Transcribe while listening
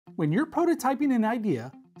When you're prototyping an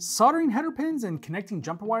idea, soldering header pins and connecting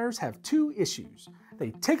jumper wires have two issues.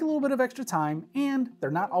 They take a little bit of extra time and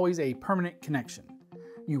they're not always a permanent connection.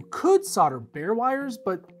 You could solder bare wires,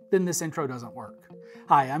 but then this intro doesn't work.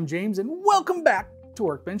 Hi, I'm James and welcome back to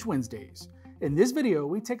Workbench Wednesdays. In this video,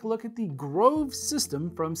 we take a look at the Grove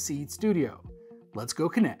system from SEEED Studio. Let's go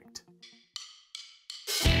connect.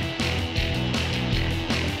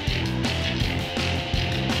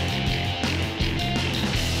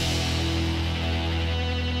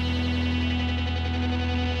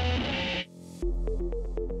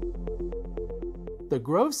 The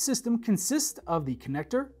Grove system consists of the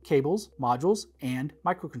connector, cables, modules, and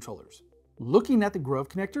microcontrollers. Looking at the Grove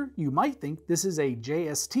connector, you might think this is a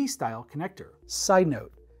JST style connector. Side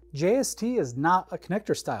note, JST is not a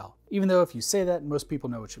connector style, even though if you say that, most people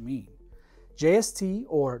know what you mean. JST,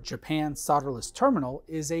 or Japan Solderless Terminal,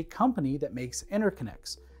 is a company that makes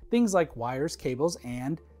interconnects, things like wires, cables,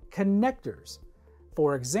 and connectors.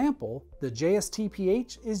 For example, the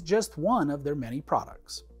JST-PH is just one of their many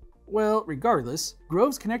products. Well, regardless,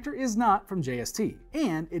 Grove's connector is not from JST,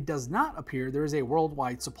 and it does not appear there is a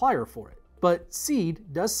worldwide supplier for it. But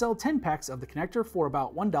SEEED does sell 10 packs of the connector for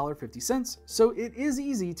about $1.50, so it is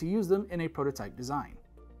easy to use them in a prototype design.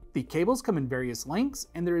 The cables come in various lengths,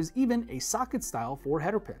 and there is even a socket style for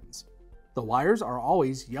header pins. The wires are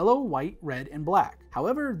always yellow, white, red, and black.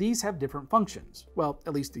 However, these have different functions. Well,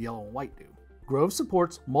 at least the yellow and white do. Grove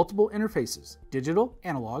supports multiple interfaces, digital,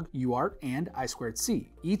 analog, UART, and I2C.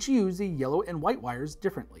 Each use the yellow and white wires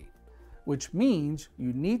differently, which means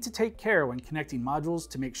you need to take care when connecting modules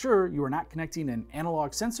to make sure you are not connecting an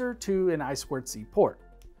analog sensor to an I2C port.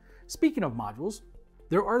 Speaking of modules,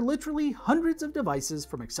 there are literally hundreds of devices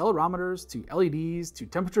from accelerometers to LEDs to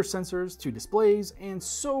temperature sensors to displays and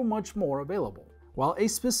so much more available. While a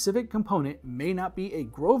specific component may not be a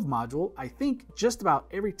Grove module, I think just about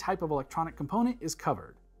every type of electronic component is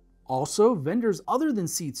covered. Also, vendors other than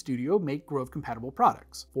SEEED Studio make Grove compatible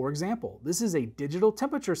products. For example, this is a digital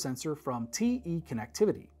temperature sensor from TE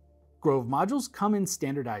Connectivity. Grove modules come in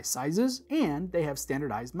standardized sizes and they have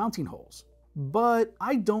standardized mounting holes. But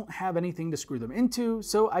I don't have anything to screw them into,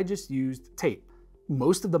 so I just used tape.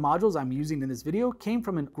 Most of the modules I'm using in this video came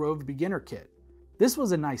from a Grove beginner kit. This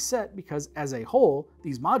was a nice set because as a whole,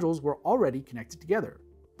 these modules were already connected together.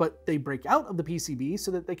 But they break out of the PCB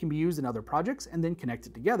so that they can be used in other projects and then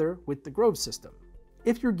connected together with the Grove system.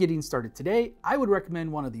 If you're getting started today, I would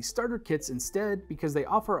recommend one of these starter kits instead because they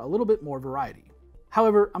offer a little bit more variety.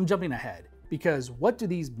 However, I'm jumping ahead because what do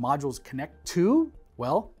these modules connect to?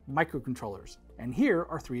 Well, microcontrollers. And here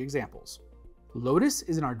are three examples. Lotus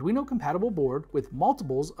is an Arduino compatible board with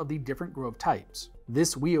multiples of the different Grove types.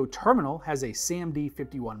 This Wio terminal has a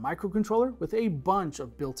SAMD51 microcontroller with a bunch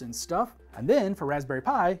of built-in stuff, and then for Raspberry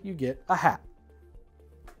Pi, you get a hat.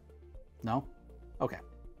 No? Okay,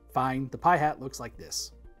 fine, the Pi hat looks like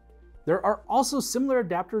this. There are also similar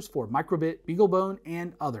adapters for microbit, BeagleBone,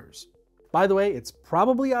 and others. By the way, it's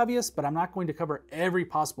probably obvious, but I'm not going to cover every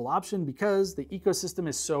possible option because the ecosystem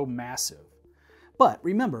is so massive. But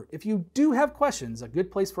remember, if you do have questions, a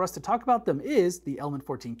good place for us to talk about them is the Element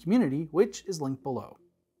 14 community, which is linked below.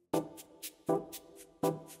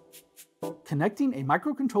 Connecting a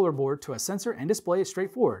microcontroller board to a sensor and display is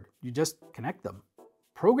straightforward. You just connect them.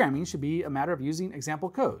 Programming should be a matter of using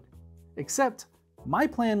example code. Except, my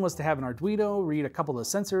plan was to have an Arduino read a couple of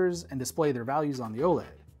sensors and display their values on the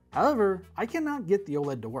OLED. However, I cannot get the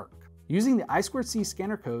OLED to work. Using the I2C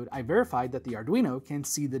scanner code, I verified that the Arduino can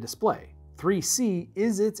see the display. 3C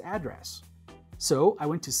is its address. So I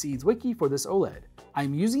went to SEEED's wiki for this OLED.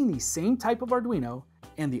 I'm using the same type of Arduino,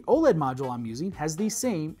 and the OLED module I'm using has the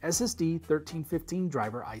same SSD 1315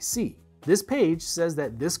 driver IC. This page says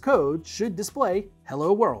that this code should display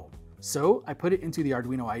Hello World. So I put it into the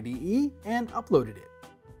Arduino IDE and uploaded it.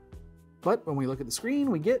 But when we look at the screen,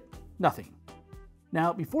 we get nothing.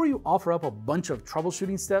 Now, before you offer up a bunch of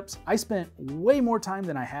troubleshooting steps, I spent way more time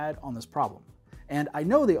than I had on this problem. And I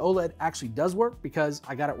know the OLED actually does work because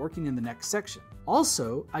I got it working in the next section.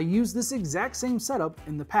 Also, I used this exact same setup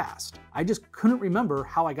in the past. I just couldn't remember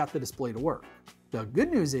how I got the display to work. The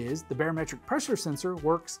good news is the barometric pressure sensor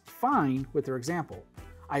works fine with their example.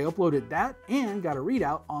 I uploaded that and got a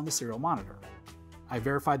readout on the serial monitor. I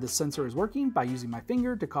verified the sensor is working by using my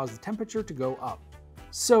finger to cause the temperature to go up.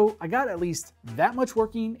 So I got at least that much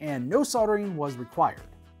working and no soldering was required.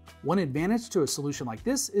 One advantage to a solution like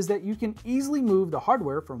this is that you can easily move the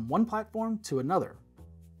hardware from one platform to another.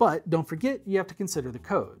 But don't forget, you have to consider the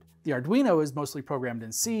code. The Arduino is mostly programmed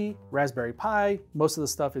in C, Raspberry Pi, most of the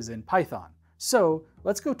stuff is in Python. So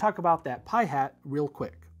let's go talk about that Pi hat real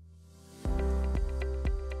quick.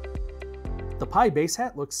 The Pi base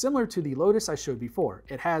hat looks similar to the Lotus I showed before.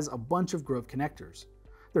 It has a bunch of Grove connectors.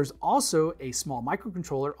 There's also a small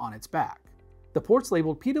microcontroller on its back. The ports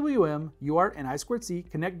labeled PWM, UART, and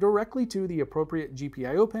I2C connect directly to the appropriate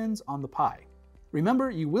GPIO pins on the Pi.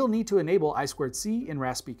 Remember, you will need to enable I2C in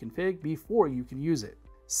raspberry config before you can use it.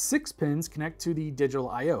 6 pins connect to the digital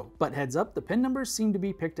I/O, but heads up, the pin numbers seem to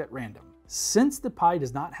be picked at random. Since the Pi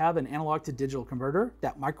does not have an analog to digital converter,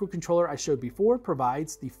 that microcontroller I showed before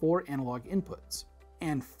provides the 4 analog inputs.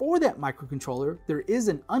 And for that microcontroller, there is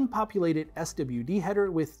an unpopulated SWD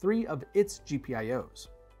header with 3 of its GPIOs.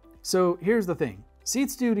 So here's the thing. SEEED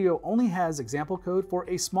Studio only has example code for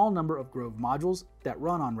a small number of Grove modules that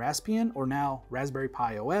run on Raspbian, or now Raspberry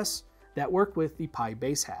Pi OS, that work with the Pi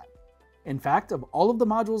base hat. In fact, of all of the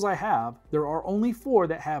modules I have, there are only 4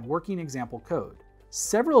 that have working example code.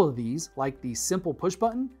 Several of these, like the simple push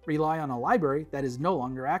button, rely on a library that is no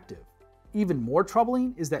longer active. Even more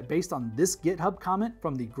troubling is that based on this GitHub comment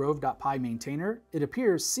from the grove.pi maintainer, it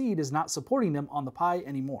appears SEEED is not supporting them on the Pi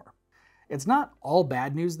anymore. It's not all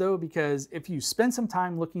bad news though, because if you spend some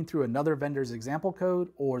time looking through another vendor's example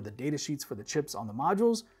code or the datasheets for the chips on the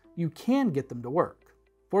modules, you can get them to work.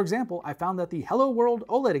 For example, I found that the Hello World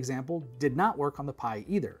OLED example did not work on the Pi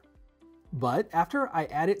either. But after I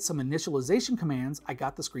added some initialization commands, I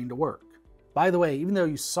got the screen to work. By the way, even though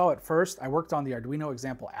you saw it first, I worked on the Arduino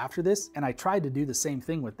example after this, and I tried to do the same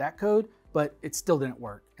thing with that code, but it still didn't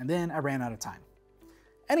work, and then I ran out of time.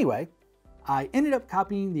 Anyway, I ended up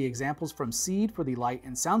copying the examples from SEEED for the light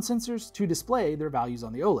and sound sensors to display their values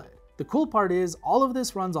on the OLED. The cool part is all of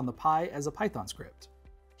this runs on the Pi as a Python script.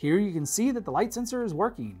 Here you can see that the light sensor is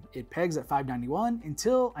working. It pegs at 591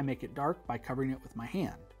 until I make it dark by covering it with my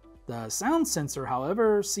hand. The sound sensor,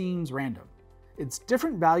 however, seems random. It's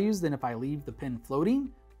different values than if I leave the pin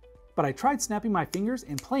floating, but I tried snapping my fingers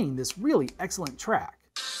and playing this really excellent track.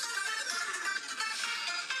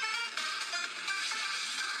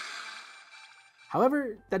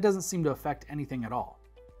 However, that doesn't seem to affect anything at all.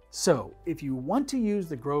 So, if you want to use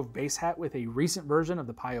the Grove base hat with a recent version of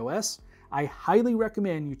the Pi OS, I highly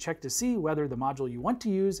recommend you check to see whether the module you want to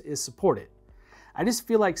use is supported. I just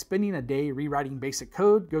feel like spending a day rewriting basic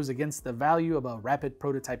code goes against the value of a rapid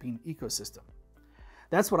prototyping ecosystem.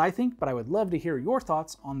 That's what I think, but I would love to hear your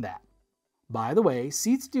thoughts on that. By the way,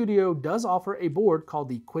 SEEED Studio does offer a board called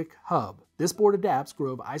the Quick Hub. This board adapts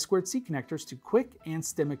Grove I2C connectors to Quick and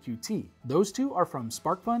Stemma QT. Those two are from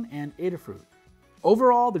SparkFun and Adafruit.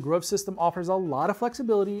 Overall, the Grove system offers a lot of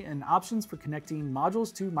flexibility and options for connecting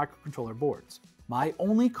modules to microcontroller boards. My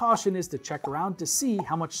only caution is to check around to see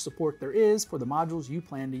how much support there is for the modules you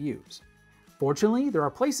plan to use. Fortunately, there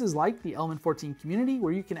are places like the Element 14 community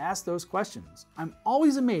where you can ask those questions. I'm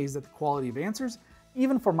always amazed at the quality of answers,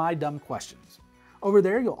 even for my dumb questions. Over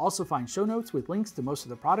there, you'll also find show notes with links to most of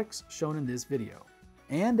the products shown in this video.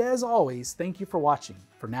 And as always, thank you for watching.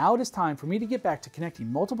 For now, it is time for me to get back to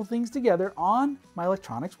connecting multiple things together on my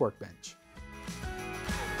electronics workbench.